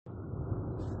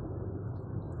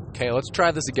Okay, let's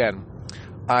try this again.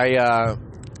 I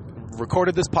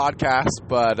recorded this podcast,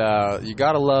 but you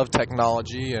gotta love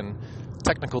technology, and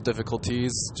technical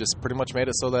difficulties just pretty much made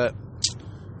it so that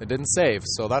it didn't save,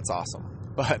 so that's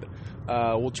awesome. But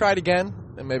we'll try it again,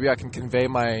 and maybe I can convey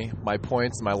my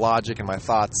points, my logic, and my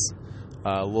thoughts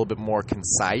a little bit more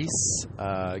concise,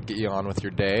 get you on with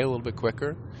your day a little bit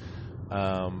quicker.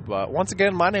 But once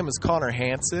again, my name is Connor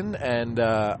Hansen, and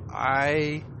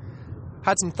I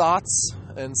had some thoughts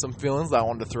and some feelings that I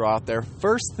wanted to throw out there.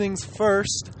 First things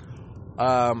first,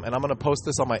 and I'm going to post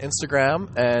this on my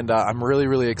Instagram, and I'm really,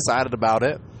 really excited about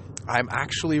it. I'm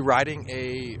actually writing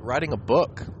a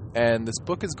book, and this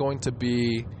book is going to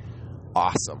be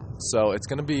awesome. So it's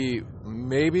going to be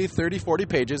maybe 30, 40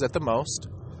 pages at the most.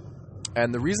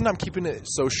 And the reason I'm keeping it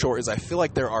so short is I feel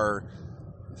like there are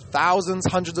thousands,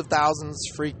 hundreds of thousands,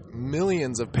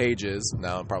 millions of pages.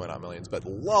 No, probably not millions, but a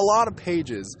lot of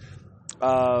pages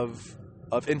of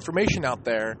information out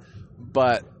there,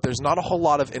 but there's not a whole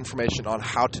lot of information on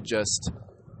how to just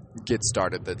get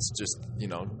started. That's just,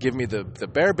 give me the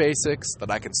bare basics that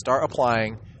I can start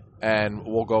applying, and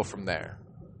we'll go from there.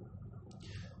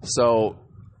 So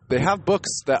they have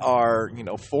books that are,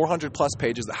 400 plus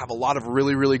pages that have a lot of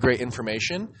really, really great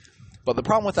information. But the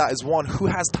problem with that is, one, who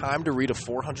has time to read a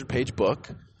 400-page book?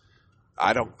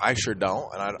 I sure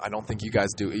don't, and I don't think you guys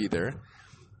do either.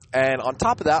 And on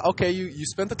top of that, okay, you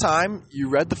spent the time, you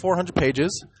read the 400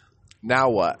 pages. Now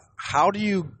what? How do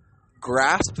you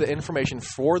grasp the information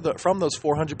from those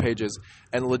 400 pages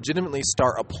and legitimately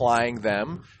start applying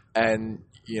them and,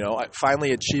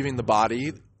 finally achieving the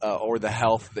body or the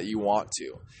health that you want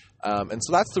to? And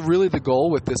so that's really the goal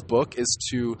with this book, is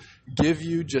to give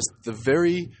you just the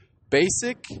very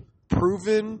basic,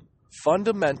 proven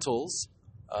fundamentals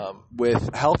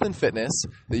with health and fitness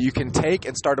that you can take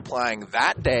and start applying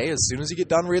that day as soon as you get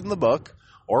done reading the book,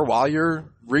 or while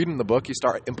you're reading the book, you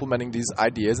start implementing these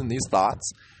ideas and these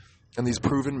thoughts and these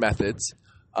proven methods,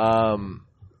 and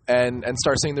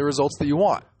start seeing the results that you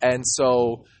want. And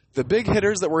so the big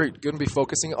hitters that we're going to be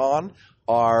focusing on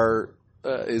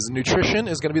is nutrition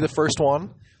is going to be the first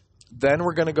one. Then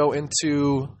we're going to go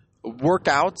into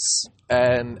workouts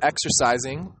and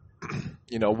exercising,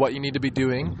 what you need to be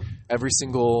doing every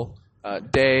single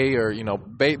day, or,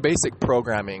 basic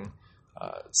programming,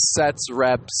 sets,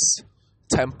 reps,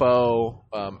 tempo,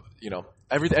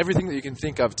 everything that you can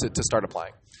think of to start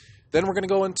applying. Then we're going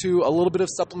to go into a little bit of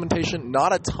supplementation,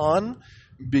 not a ton,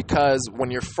 because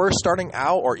when you're first starting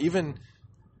out, or even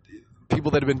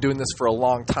people that have been doing this for a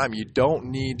long time, you don't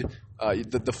need,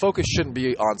 the focus shouldn't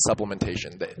be on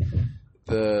supplementation.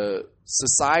 The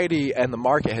society and the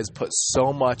market has put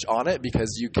so much on it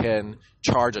because you can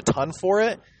charge a ton for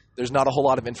it. There's not a whole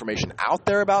lot of information out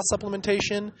there about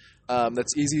supplementation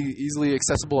that's easily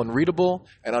accessible and readable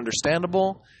and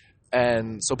understandable.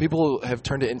 And so people have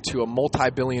turned it into a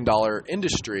multi-billion-dollar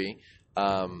industry,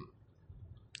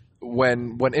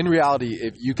 when in reality,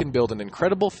 if you can build an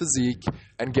incredible physique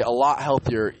and get a lot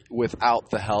healthier without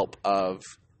the help of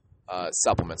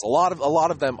supplements. A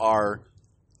lot of them are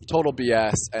total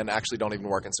BS and actually don't even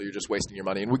work, and so you're just wasting your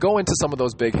money. And we go into some of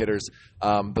those big hitters,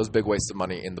 those big wastes of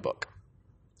money in the book.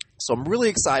 So I'm really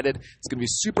excited. It's going to be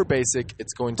super basic.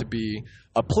 It's going to be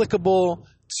applicable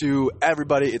to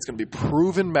everybody. It's going to be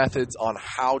proven methods on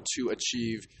how to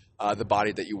achieve the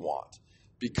body that you want,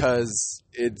 because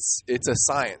it's a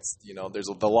science. There's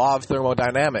the law of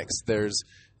thermodynamics. There's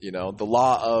the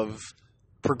law of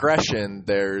progression.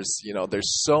 There's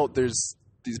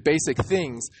these basic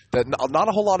things that not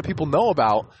a whole lot of people know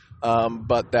about,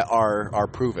 but that are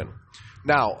proven.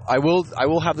 Now, I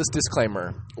will have this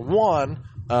disclaimer. One,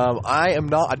 I am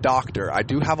not a doctor. I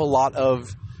do have a lot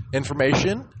of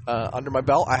information under my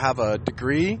belt. I have a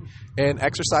degree in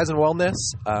exercise and wellness.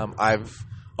 I've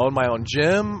owned my own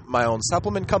gym, my own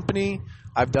supplement company.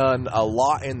 I've done a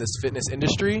lot in this fitness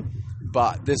industry,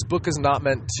 but this book is not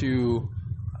meant to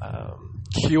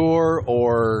cure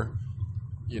or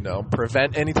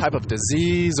prevent any type of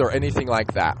disease or anything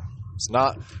like that. It's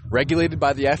not regulated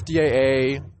by the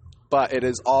FDA, but it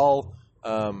is all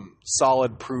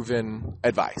solid, proven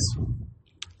advice.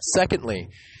 Secondly,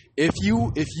 if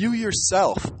you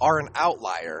yourself are an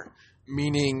outlier,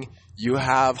 meaning you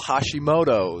have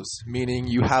Hashimoto's, meaning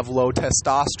you have low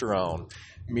testosterone,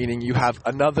 meaning you have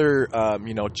another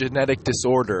genetic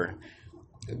disorder,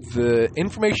 the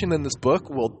information in this book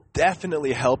will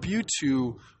definitely help you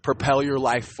to propel your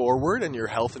life forward and your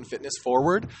health and fitness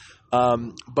forward.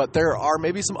 But there are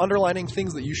maybe some underlying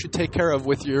things that you should take care of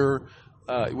with your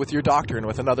doctor and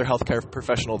with another healthcare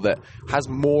professional that has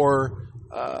more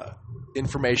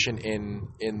information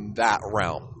in that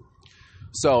realm.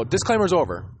 So disclaimer's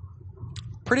over.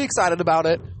 pretty excited about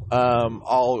it.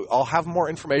 I'll have more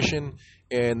information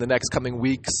in the next coming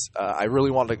weeks. I really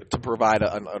want to provide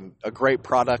a great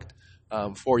product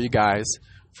for you guys,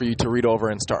 for you to read over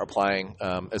and start applying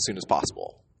as soon as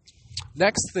possible.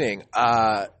 Next thing,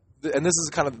 and this is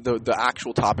kind of the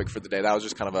actual topic for the day. That was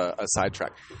just kind of a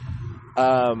sidetrack.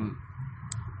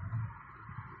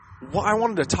 What I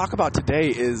wanted to talk about today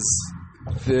is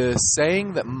the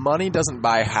saying that money doesn't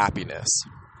buy happiness.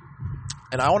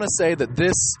 And I want to say that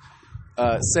this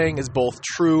saying is both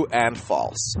true and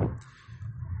false.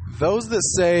 Those that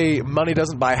say money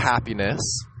doesn't buy happiness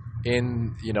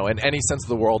in any sense of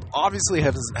the world obviously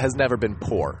has never been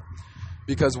poor.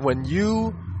 Because when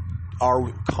you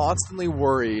are constantly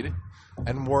worried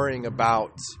and worrying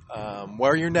about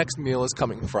where your next meal is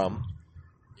coming from,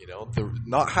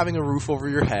 not having a roof over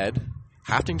your head,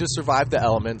 having to survive the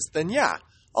elements, then yeah,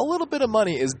 a little bit of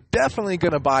money is definitely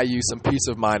going to buy you some peace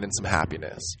of mind and some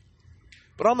happiness.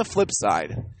 But on the flip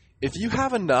side, if you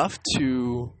have enough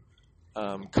to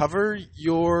cover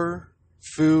your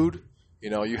food,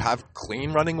 you have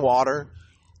clean running water,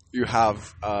 you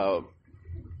have a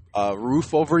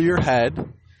roof over your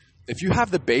head, if you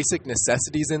have the basic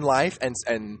necessities in life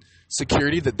and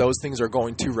security that those things are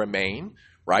going to remain,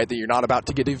 right, that you're not about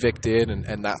to get evicted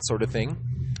and that sort of thing.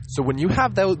 So when you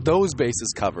have those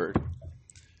bases covered,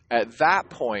 at that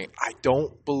point, I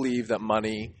don't believe that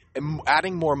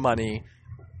adding more money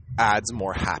adds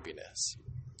more happiness.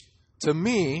 To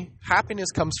me,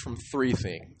 happiness comes from three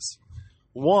things.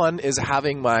 One is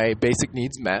having my basic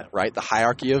needs met, right? The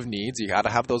hierarchy of needs. You got to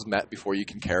have those met before you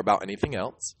can care about anything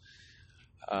else.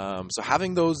 So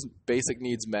having those basic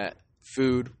needs met,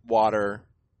 food, water,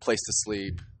 place to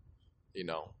sleep,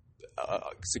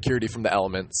 security from the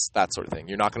elements, that sort of thing.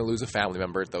 You're not going to lose a family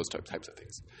member, those types of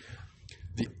things.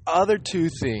 The other two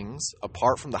things,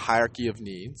 apart from the hierarchy of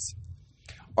needs,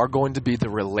 are going to be the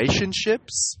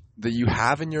relationships that you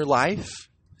have in your life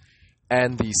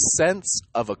and the sense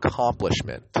of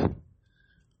accomplishment,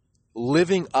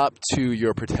 living up to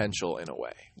your potential in a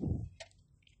way.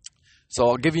 So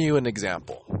I'll give you an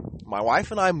example. My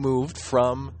wife and I moved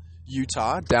from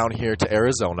Utah down here to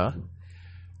Arizona.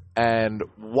 And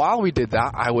while we did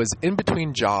that, I was in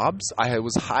between jobs. I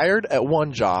was hired at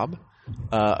one job,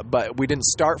 but we didn't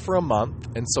start for a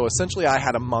month. And so essentially I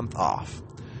had a month off,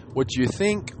 which you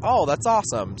think, oh, that's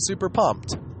awesome, super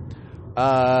pumped.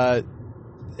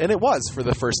 And it was for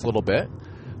the first little bit.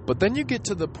 But then you get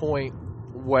to the point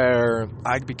where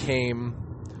I became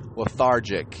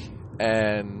lethargic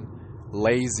and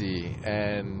lazy,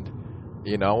 and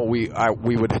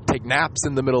we would take naps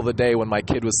in the middle of the day when my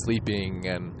kid was sleeping,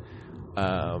 and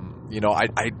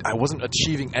I wasn't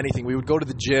achieving anything. We would go to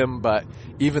the gym, but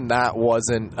even that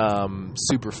wasn't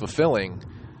super fulfilling.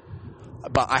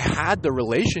 But I had the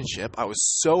relationship. I was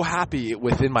so happy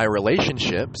within my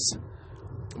relationships,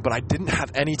 but I didn't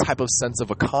have any type of sense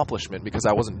of accomplishment because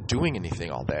I wasn't doing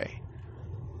anything all day.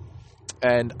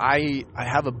 And I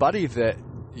have a buddy that,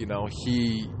 he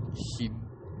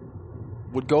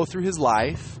would go through his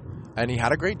life, and he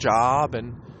had a great job,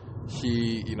 and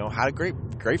he, had a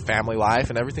great family life,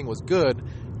 and everything was good.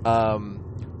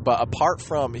 But apart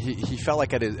from, he felt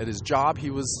like at his job, he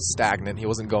was stagnant. He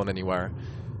wasn't going anywhere.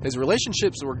 His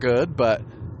relationships were good, but,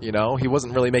 he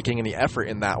wasn't really making any effort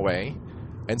in that way.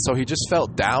 And so he just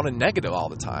felt down and negative all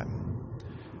the time.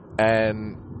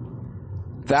 And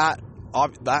that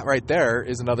right there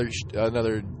is another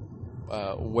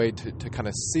way to kind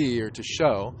of see or to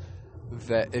show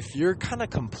that if you're kind of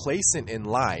complacent in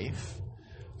life,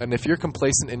 and if you're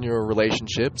complacent in your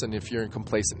relationships, and if you're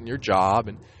complacent in your job,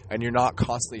 and you're not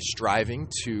constantly striving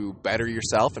to better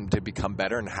yourself and to become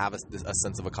better and have a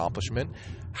sense of accomplishment,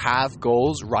 have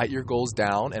goals, write your goals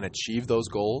down and achieve those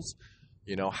goals,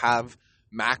 have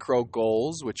macro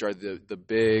goals, which are the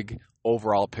big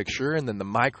overall picture, and then the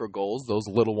micro goals, those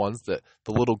little ones, the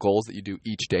little goals that you do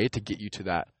each day to get you to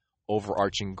that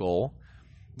overarching goal,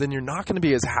 then you're not going to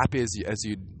be as happy as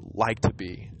you'd like to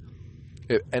be.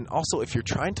 And also, if you're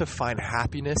trying to find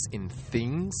happiness in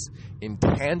things, in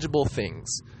tangible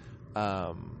things,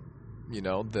 the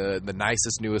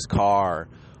nicest, newest car,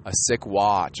 a sick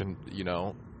watch, and,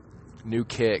 new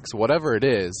kicks, whatever it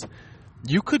is,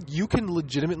 you can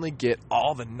legitimately get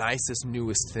all the nicest,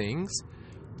 newest things,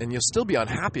 and you'll still be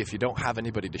unhappy if you don't have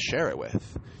anybody to share it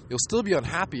with. You'll still be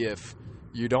unhappy if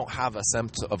you don't have a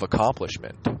sense of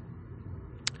accomplishment.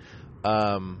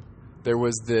 There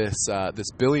was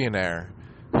this billionaire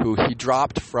who he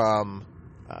dropped from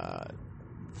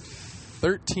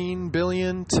 13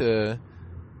 billion to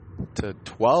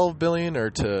 12 billion, or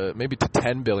to maybe to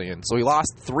 10 billion. So he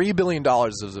lost $3 billion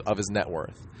of his net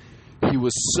worth. He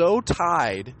was so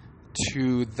tied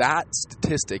to that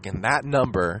statistic and that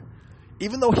number,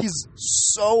 even though he's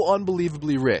so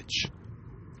unbelievably rich,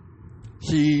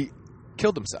 he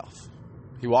killed himself.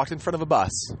 He walked in front of a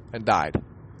bus and died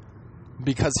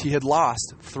because he had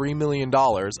lost $3 million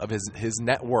of his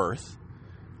net worth.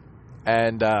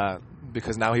 And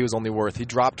because now he was only worth, he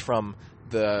dropped from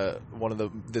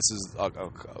this is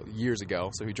years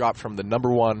ago, so he dropped from the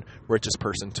number one richest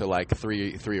person to like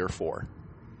three or four.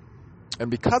 And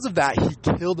because of that, he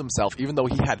killed himself, even though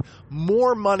he had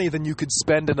more money than you could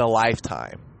spend in a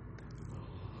lifetime.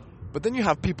 But then you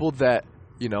have people that,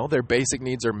 you know, their basic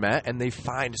needs are met and they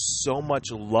find so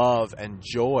much love and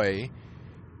joy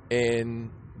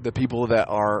in the people that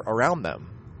are around them.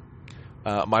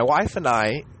 My wife and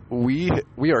I, we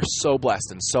are so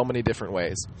blessed in so many different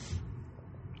ways.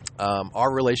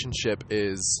 Our relationship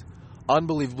is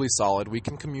unbelievably solid. We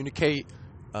can communicate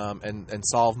and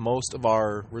resolve most of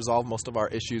our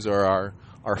issues or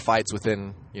our fights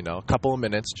within, you know, a couple of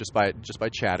minutes just by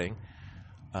chatting.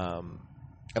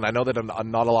 And I know that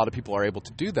not a lot of people are able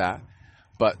to do that,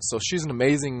 but so she's an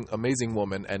amazing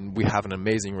woman, and we have an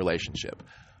amazing relationship.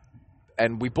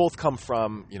 And we both come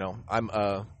from, you know, I'm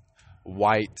a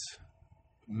white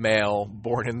male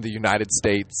born in the United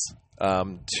States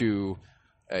to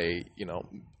a, you know,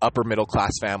 upper middle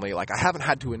class family. Like, I haven't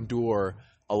had to endure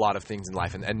a lot of things in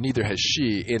life, and neither has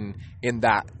she in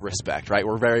that respect, right?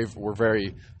 We're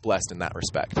very blessed in that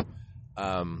respect.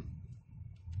 And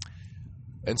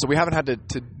so we haven't had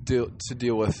to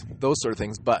deal with those sort of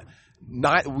things, but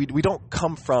we don't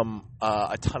come from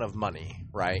a ton of money,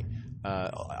 right?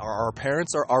 Our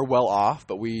parents are well off,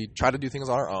 but we try to do things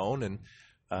on our own, and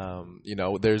you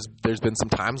know, there's been some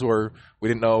times where we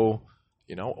didn't know,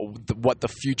 you know, what the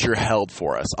future held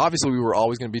for us. Obviously, we were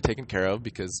always going to be taken care of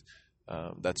because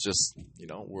that's just, you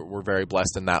know, we're very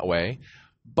blessed in that way.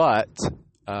 But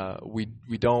we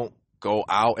don't go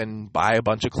out and buy a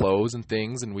bunch of clothes and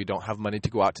things, and we don't have money to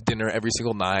go out to dinner every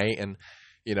single night. And,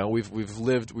 you know, we've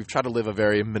tried to live a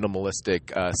very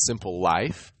minimalistic, simple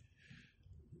life.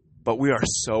 But we are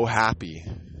so happy,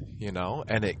 you know,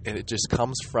 and it just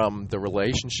comes from the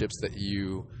relationships that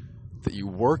you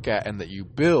work at and that you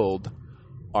build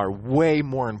are way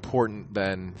more important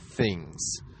than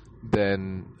things,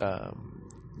 than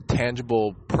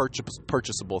tangible,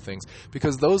 purchasable things,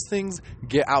 because those things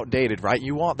get outdated, right?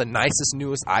 You want the nicest,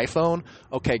 newest iPhone.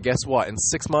 Okay, guess what? In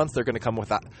 6 months, they're going to come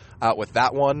out with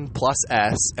that one plus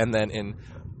S, and then in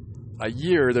a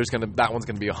year, that one's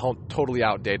going to be totally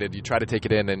outdated. You try to take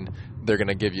it in, and they're going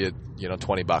to give you, you know,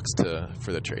 $20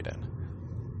 for the trade-in.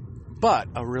 But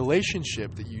a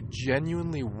relationship that you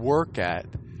genuinely work at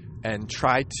and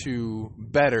try to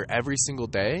better every single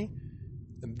day,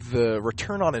 the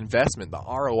return on investment, the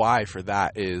ROI for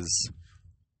that is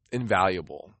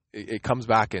invaluable. It comes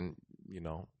back in, you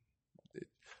know,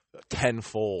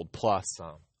 tenfold plus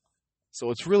some. So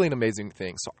it's really an amazing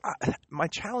thing. So my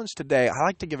challenge today, I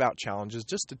like to give out challenges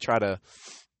just to try to,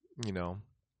 you know,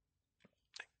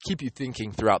 keep you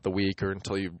thinking throughout the week or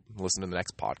until you listen to the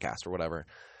next podcast or whatever.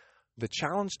 The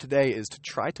challenge today is to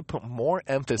try to put more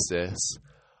emphasis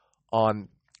on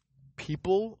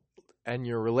people and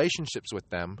your relationships with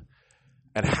them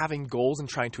and having goals and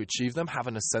trying to achieve them,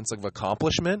 having a sense of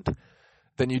accomplishment,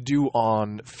 than you do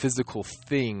on physical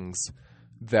things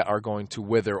that are going to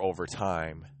wither over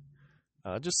time.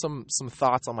 Just some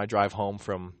thoughts on my drive home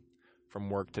from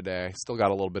work today. Still got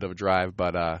a little bit of a drive,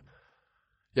 but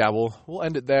yeah, we'll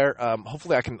end it there.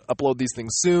 Hopefully I can upload these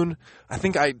things soon. I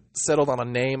think I settled on a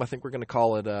name. I think we're going to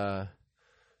call it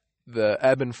the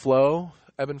Ebb and Flow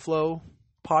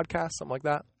podcast, something like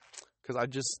that. Because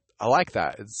I like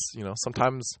that. It's, you know,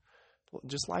 sometimes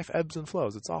just life ebbs and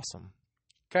flows. It's awesome.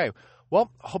 Okay.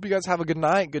 Well, I hope you guys have a good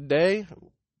night, good day,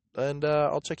 and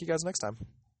I'll check you guys next time.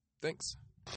 Thanks.